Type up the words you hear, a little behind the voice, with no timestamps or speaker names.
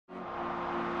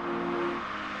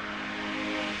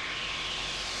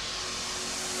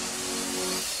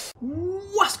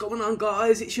What's going on,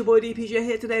 guys? It's your boy DPJ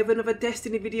here today with another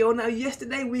Destiny video. Now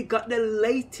yesterday we got the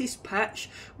latest patch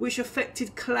which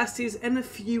affected classes and a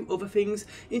few other things.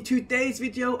 In today's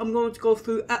video I'm going to go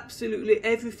through absolutely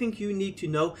everything you need to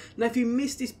know. Now if you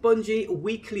missed this Bungie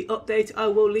weekly update, I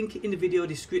will link it in the video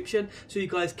description so you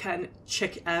guys can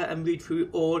check it out and read through it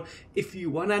all if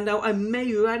you want. And now I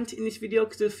may rant in this video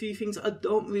because there's a few things I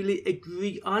don't really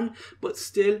agree on, but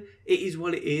still it is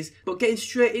what it is. But getting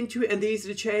straight into it, and these are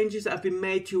the changes that have been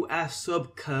made to our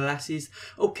subclasses.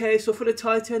 Okay, so for the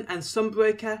Titan and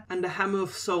Sunbreaker and the Hammer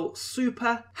of Soul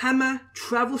Super, Hammer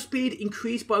travel speed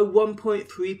increased by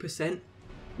 1.3%.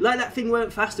 Like that thing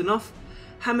weren't fast enough.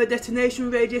 Hammer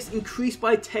detonation radius increased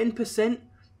by 10%.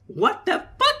 What the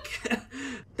fuck?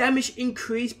 Damage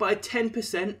increased by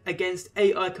 10% against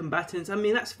AI combatants. I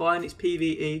mean, that's fine, it's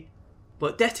PvE.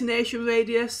 But detonation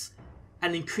radius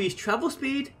and increased travel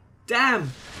speed?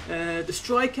 Damn! The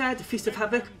Striker, the Fist of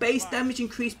Havoc, base damage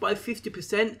increased by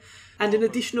 50% and an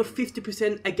additional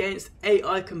 50% against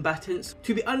AI combatants.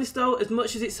 To be honest though, as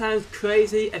much as it sounds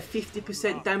crazy, a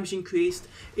 50% damage increase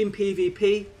in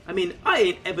PvP, I mean, I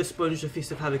ain't ever sponged the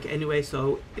Fist of Havoc anyway,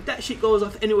 so if that shit goes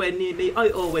off anywhere near me, I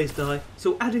always die.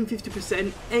 So adding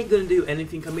 50% ain't gonna do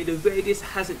anything. I mean, the radius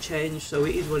hasn't changed, so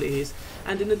it is what it is.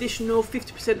 And an additional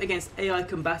 50% against AI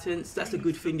combatants, that's a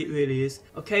good thing, it really is.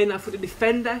 Okay, now for the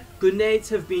Defender, grenades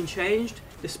have been changed.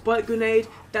 The Spike Grenade,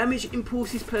 damage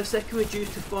impulses per second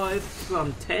reduced to 5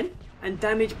 from 10. And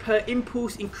damage per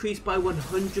impulse increased by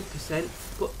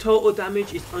 100%, but total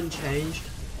damage is unchanged.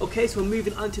 Okay, so we're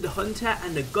moving on to the Hunter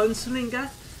and the Gunslinger.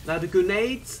 Now the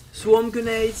grenades, Swarm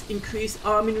Grenades increase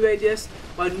arming radius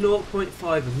by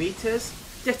 0.5 meters.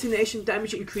 Detonation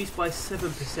damage increased by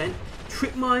 7%.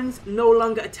 Trip Mines no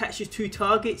longer attaches to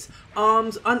targets,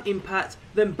 arms on impact,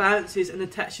 then bounces and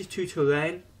attaches to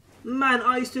terrain. Man,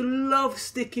 I used to love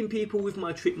sticking people with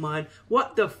my Trip Mine.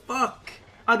 What the fuck?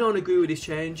 I don't agree with this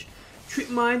change. Trip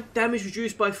Mine, damage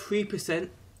reduced by 3%.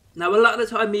 Now a lot of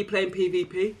the time me playing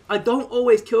PvP, I don't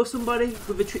always kill somebody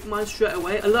with a Trip Mine straight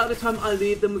away. A lot of the time I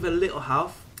leave them with a little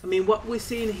health. I mean, what we're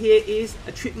seeing here is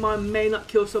a Trip Mine may not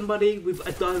kill somebody with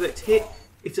a direct hit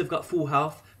if they've got full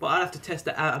health, but I'll have to test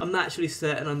that out. I'm not actually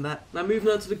certain on that. Now moving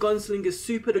on to the Gunslinger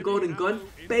Super, the Golden Gun.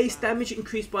 Base damage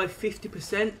increased by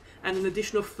 50% and an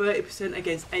additional 30%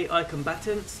 against AI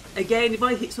combatants. Again, if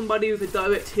I hit somebody with a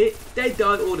direct hit, they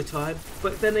die all the time.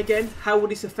 But then again, how will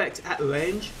this affect at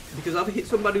range? Because I've hit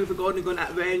somebody with a Golden Gun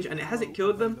at range and it hasn't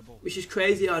killed them, which is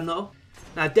crazy, I know.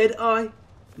 Now Deadeye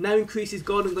now increases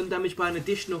Golden Gun damage by an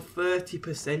additional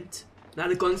 30%. Now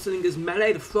the Gunslinger's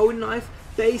Melee, the throwing knife,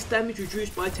 base damage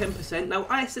reduced by 10%. Now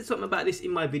I said something about this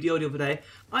in my video the other day.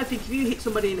 I think if you hit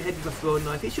somebody in the head with a throwing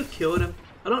knife, it should kill them.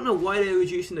 I don't know why they're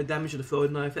reducing the damage of the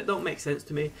throwing knife, that don't make sense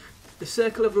to me. The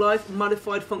Circle of Life,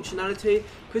 modified functionality.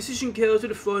 Precision kills with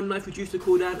the throwing knife reduce the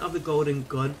cooldown of the Golden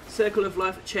Gun. Circle of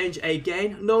Life change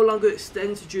again, no longer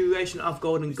extends the duration of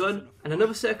Golden Gun. And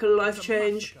another Circle of Life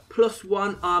change,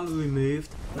 +1 armor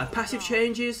removed. Now passive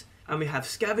changes. And we have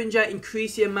Scavenger,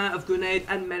 increase the amount of grenade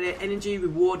and melee energy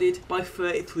rewarded by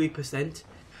 33%.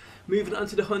 Moving on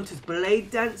to the Hunter's Blade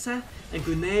Dancer and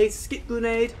Grenades, Skip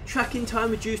Grenade, tracking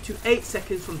time reduced to 8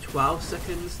 seconds from 12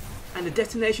 seconds. And the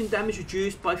detonation damage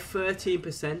reduced by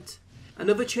 13%.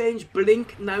 Another change,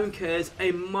 Blink now incurs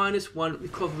a -1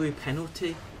 recovery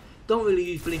penalty. Don't really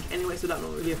use Blink anyway, so that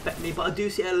don't really affect me, but I do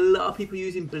see a lot of people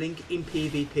using Blink in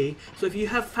PvP. So if you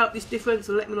have felt this difference,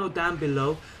 let me know down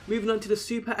below. Moving on to the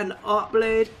Super and the Arc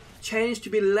Blade, changed to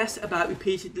be less about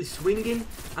repeatedly swinging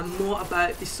and more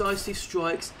about decisive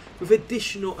strikes with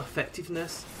additional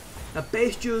effectiveness. Now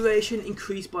base duration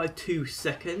increased by 2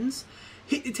 seconds.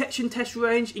 Hit detection test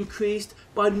range increased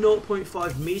by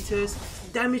 0.5 meters.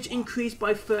 Damage increased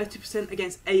by 30%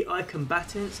 against AI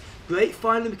combatants. Great,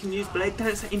 finally we can use Blade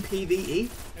Dancer in PvE.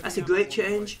 That's a great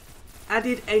change.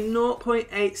 Added a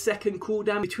 0.8 second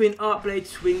cooldown between Arc Blade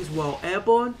swings while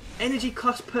airborne. Energy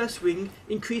cost per swing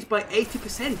increased by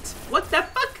 80%. What the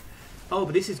fuck? Oh,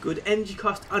 but this is good. Energy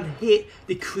cost on hit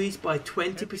decreased by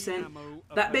 20%.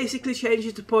 That basically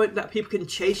changes the point that people can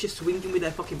chase you swinging with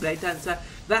their fucking Blade Dancer.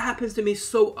 That happens to me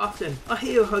so often. I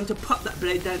hear a hunter pop that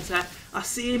Blade Dancer, I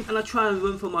see him and I try and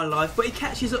run for my life, but he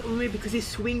catches up with me because he's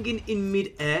swinging in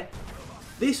mid-air.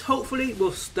 This hopefully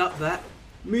will stop that.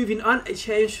 Moving on, a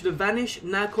change to the Vanish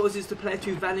now causes the player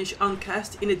to vanish on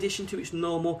cast in addition to its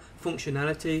normal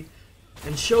functionality.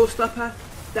 And Showstopper,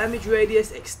 damage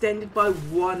radius extended by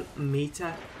 1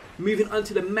 meter. Moving on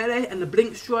to the Melee and the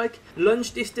Blink Strike,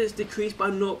 lunge distance decreased by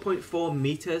 0.4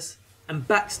 meters. And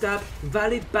backstab,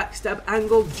 valid backstab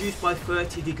angle reduced by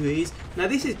 30 degrees. Now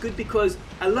this is good because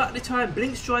a lot of the time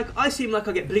blink strike, I seem like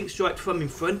I get blink striked from in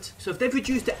front. So if they've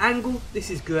reduced the angle, this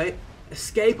is great.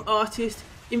 Escape artist,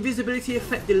 invisibility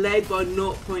effect delayed by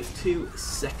 0.2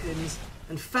 seconds.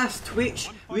 And fast twitch,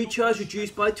 recharge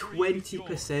reduced by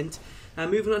 20%. Now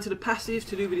moving on to the passives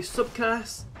to do with this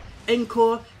subclass.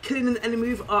 Encore, killing an enemy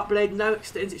with Arc Blade now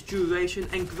extends its duration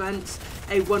and grants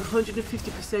a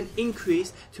 150%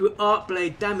 increase to Arc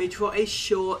Blade damage for a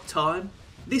short time.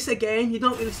 This again, you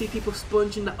don't really see people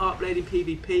sponging the Arc Blade in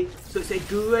PvP, so it's a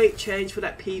great change for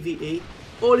that PvE.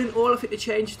 All in all, I think the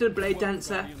changes to the Blade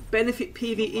Dancer benefit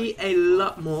PvE a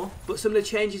lot more, but some of the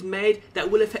changes made that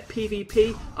will affect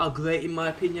PvP are great in my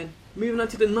opinion. Moving on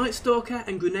to the Night Stalker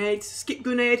and grenades. Skip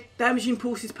grenade, damage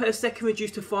impulses per second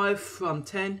reduced to 5 from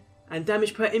 10. And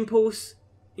damage per impulse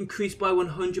increased by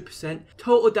 100%.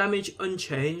 Total damage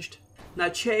unchanged. Now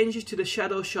changes to the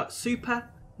Shadow Shot Super.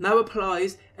 Now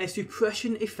applies a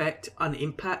suppression effect on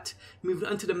impact. Moving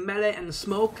on to the melee and the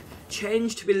smoke.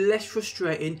 Changed to be less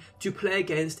frustrating to play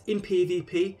against in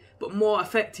PvP, but more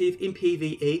effective in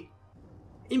PvE.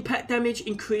 Impact damage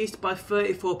increased by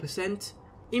 34%.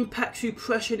 Impact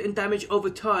suppression and damage over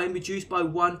time reduced by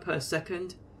 1 per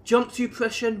second. Jump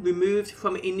suppression removed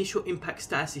from initial impact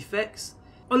status effects.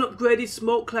 Unupgraded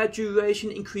smoke cloud duration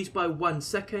increased by 1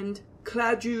 second.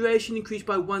 Cloud duration increased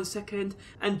by 1 second.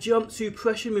 And jump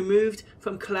suppression removed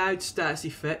from cloud status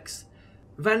effects.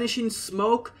 Vanishing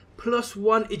smoke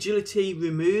 +1 agility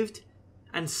removed.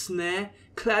 And snare,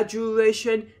 cloud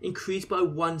duration increased by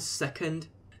 1 second.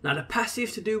 Now the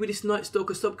passives to do with this Night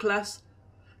Stalker subclass.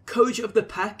 Courage of the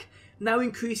Pack now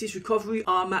increases recovery,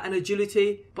 armor and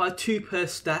agility by 2 per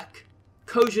stack.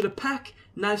 Courage of the Pack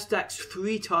now stacks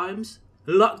 3 times.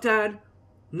 Lockdown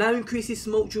now increases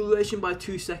smoke duration by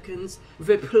 2 seconds with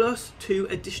a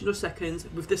 +2 additional seconds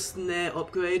with the snare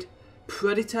upgrade.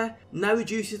 Predator now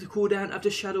reduces the cooldown of the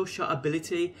Shadow Shot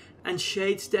ability, and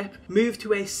Shade Step moved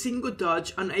to a single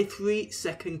dodge on a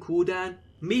 3-second cooldown.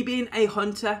 Me being a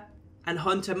hunter and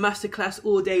hunter masterclass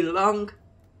all day long,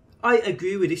 I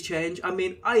agree with this change. I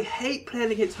mean, I hate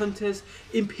playing against hunters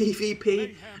in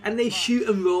PvP and they shoot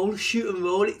and roll.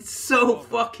 It's so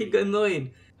fucking annoying.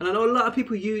 And I know a lot of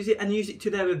people use it and use it to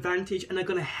their advantage and are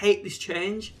going to hate this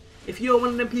change. If you're one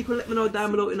of them people, let me know down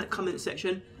below in that comment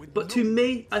section. But to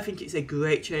me, I think it's a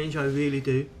great change, I really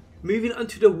do. Moving on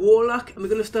to the Warlock, and we're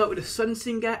going to start with the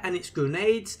Sunsinger and its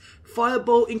grenades.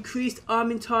 Firebolt increased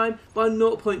arming time by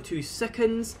 0.2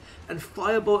 seconds, and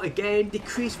Firebolt again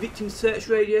decreased victim search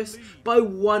radius by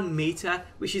 1 meter,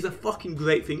 which is a fucking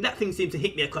great thing. That thing seems to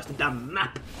hit me across the damn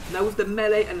map. Now with the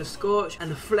melee and the Scorch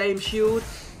and the Flame Shield,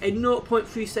 a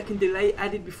 0.3 second delay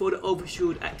added before the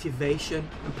Overshield activation.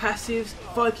 And passives,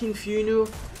 Viking Funeral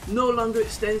no longer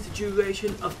extends the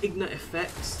duration of Ignite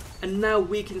effects, and now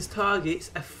weakens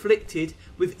targets afflicted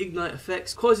with Ignite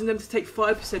effects, causing them to take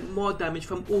 5% more damage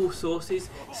from all sources,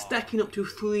 stacking up to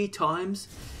 3 times.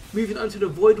 Moving on to the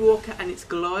Voidwalker and its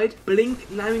Glide,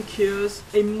 Blink now incurs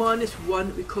a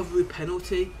 -1 recovery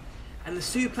penalty. And the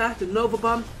Super, the Nova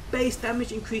Bomb, base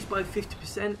damage increased by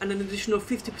 50% and an additional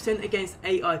 50% against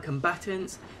AI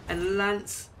combatants. And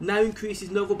Lance now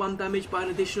increases Nova Bomb damage by an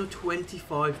additional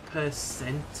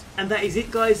 25%. And that is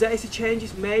it, guys. That is the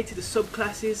changes made to the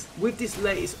subclasses with this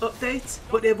latest update.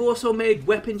 But they've also made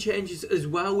weapon changes as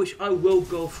well, which I will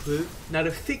go through. Now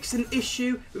they've fixed an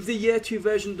issue with the Year 2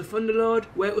 version of the Thunderlord,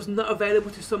 where it was not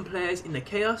available to some players in the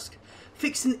Kiosk.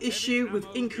 Fixed an issue with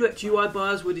incorrect UI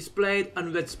bars were displayed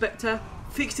on Red Spectre.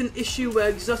 Fixed an issue where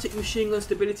exotic machine gun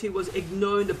stability was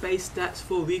ignoring the base stats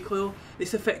for recoil.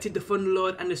 This affected the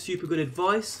Thunderlord and the Super Good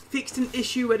Advice. Fixed an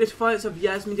issue where the Defiance of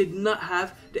Yasmin did not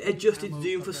have the adjusted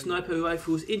zoom for sniper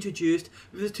rifles introduced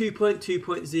with the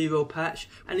 2.2.0 patch,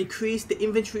 and increased the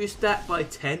inventory stat by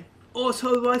 10.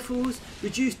 Auto rifles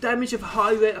reduced damage of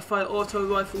high rate of fire auto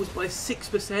rifles by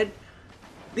 6%.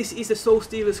 This is the Soul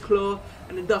Stealer's Claw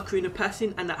and the Darkarina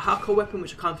Passing and that Hako weapon,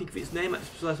 which I can't think of its name at this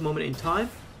precise moment in time.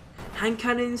 Hand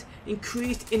cannons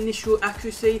increased initial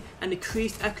accuracy and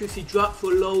decreased accuracy drop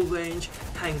for low range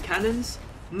hand cannons.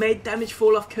 Made damage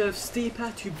fall off curve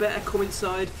steeper to better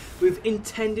coincide with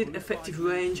intended effective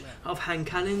range of hand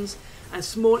cannons, and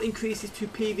small increases to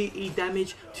PvE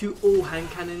damage to all hand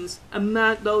cannons.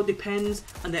 Amount though depends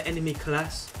on the enemy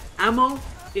class. Ammo,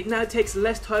 it now takes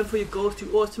less time for your ghost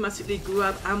to automatically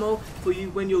grab ammo for you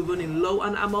when you're running low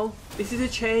on ammo. This is a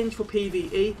change for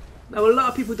PvE. Now a lot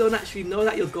of people don't actually know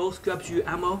that your ghost grabs you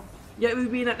ammo. Yet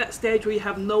we've been at that stage where you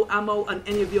have no ammo on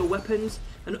any of your weapons,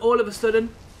 and all of a sudden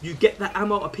you get that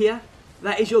ammo appear.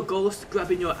 That is your ghost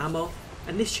grabbing your ammo.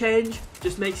 and this change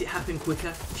just makes it happen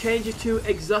quicker. Changes to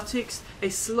exotics, a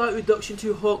slight reduction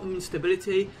to Hawk Moon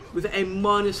stability with a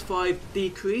 -5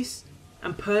 decrease,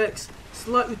 and perks,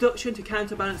 slight reduction to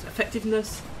counterbalance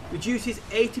effectiveness, reduces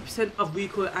 80% of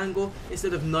recoil angle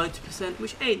instead of 90%,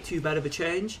 which ain't too bad of a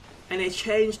change, and a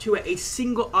change to a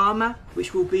single armor,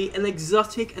 which will be an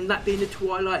exotic, and that being the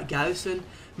Twilight Garrison.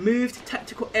 Moved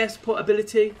tactical air support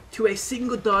ability to a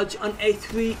single dodge on a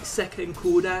 3-second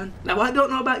cooldown. Now I don't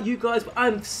know about you guys, but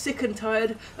I'm sick and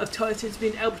tired of Titans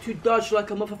being able to dodge like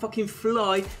a motherfucking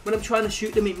fly when I'm trying to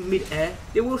shoot them in mid-air.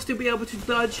 They will still be able to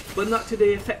dodge, but not to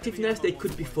the effectiveness they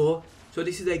could before. So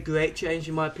this is a great change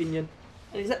in my opinion.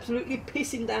 And it's absolutely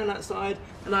pissing down outside,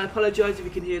 and I apologise if you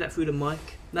can hear that through the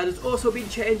mic. Now there's also been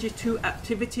changes to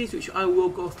activities, which I will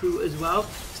go through as well,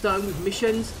 starting with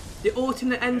missions. The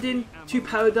alternate ending to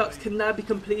Paradox can now be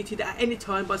completed at any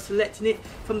time by selecting it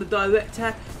from the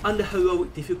director on the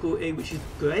heroic difficulty, which is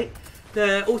great.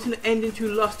 The alternate ending to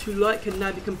Lost to Light can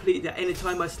now be completed at any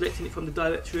time by selecting it from the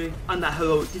directory on that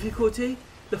heroic difficulty.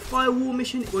 The Firewall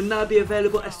mission will now be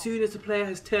available as soon as the player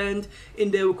has turned in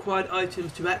their required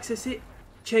items to access it.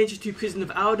 Changes to Prison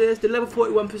of Elders. The level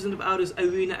 41 Prison of Elders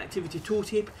Arena Activity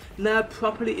Tooltip now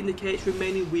properly indicates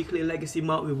remaining weekly Legacy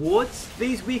Mark rewards.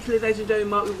 These weekly Legendary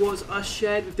Mark rewards are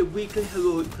shared with the weekly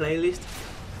Heroic playlist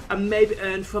and may be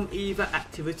earned from either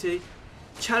activity.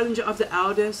 Challenger of the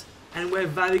Elders, and where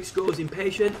Varix grows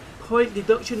impatient, point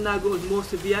deduction now grows more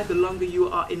severe the longer you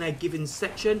are in a given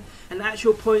section, and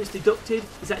actual points deducted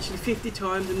is actually 50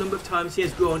 times the number of times he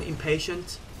has grown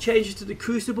impatient. Changes to the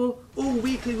Crucible. All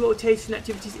weekly rotating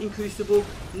activities in Crucible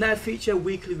now feature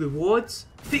weekly rewards.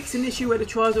 Fix an issue where the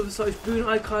Trials of Osiris boon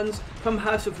icons from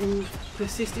House of Wolves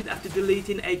persisted after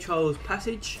deleting a Trials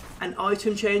passage. And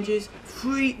item changes.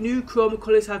 3 new chroma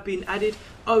colours have been added,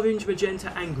 orange,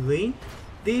 magenta and green.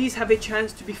 These have a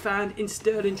chance to be found in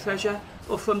Sterling Treasure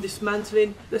or from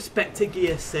dismantling the Spectre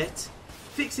Gear set.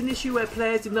 Fix an issue where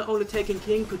players in not only Taken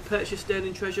King could purchase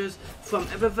Sterling Treasures from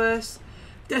Eververse.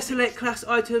 Desolate class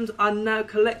items are now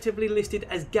collectively listed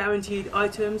as guaranteed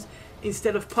items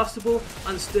instead of possible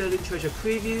on Sterling Treasure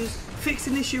previews. Fix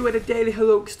an issue where the daily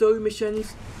heroic story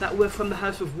missions that were from the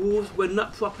House of Wolves were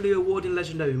not properly awarding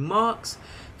legendary marks.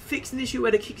 Fix an issue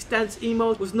where the Kickstance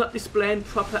email was not displaying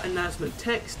proper announcement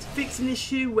text. Fix an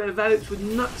issue where Varix would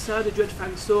not sell the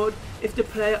Dreadfang sword if the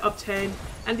player obtained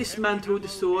and dismantled the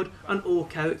sword on all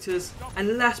characters.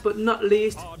 And last but not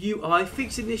least, UI.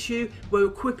 Fix an issue where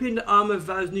equipping the armour of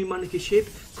Val's new Monica ship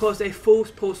caused a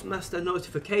false postmaster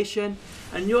notification,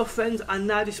 and your friends are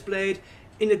now displayed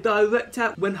in the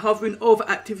director when hovering over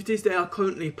activities they are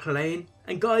currently playing.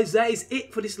 And guys, that is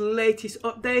it for this latest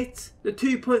update, the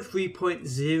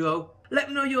 2.3.0. Let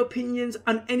me know your opinions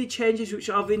on any changes which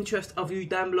are of interest of you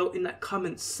down below in that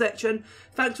comments section.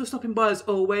 Thanks for stopping by as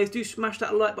always. Do smash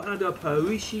that like button, I do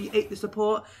appreciate the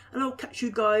support, and I'll catch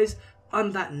you guys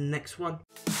on that next one.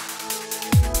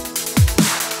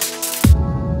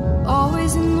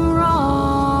 Always in the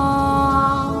wrong,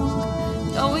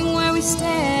 knowing where we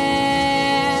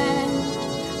stand,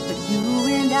 but you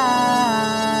and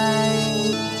I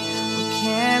will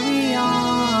carry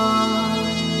on.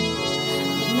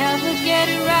 We never get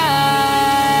it right.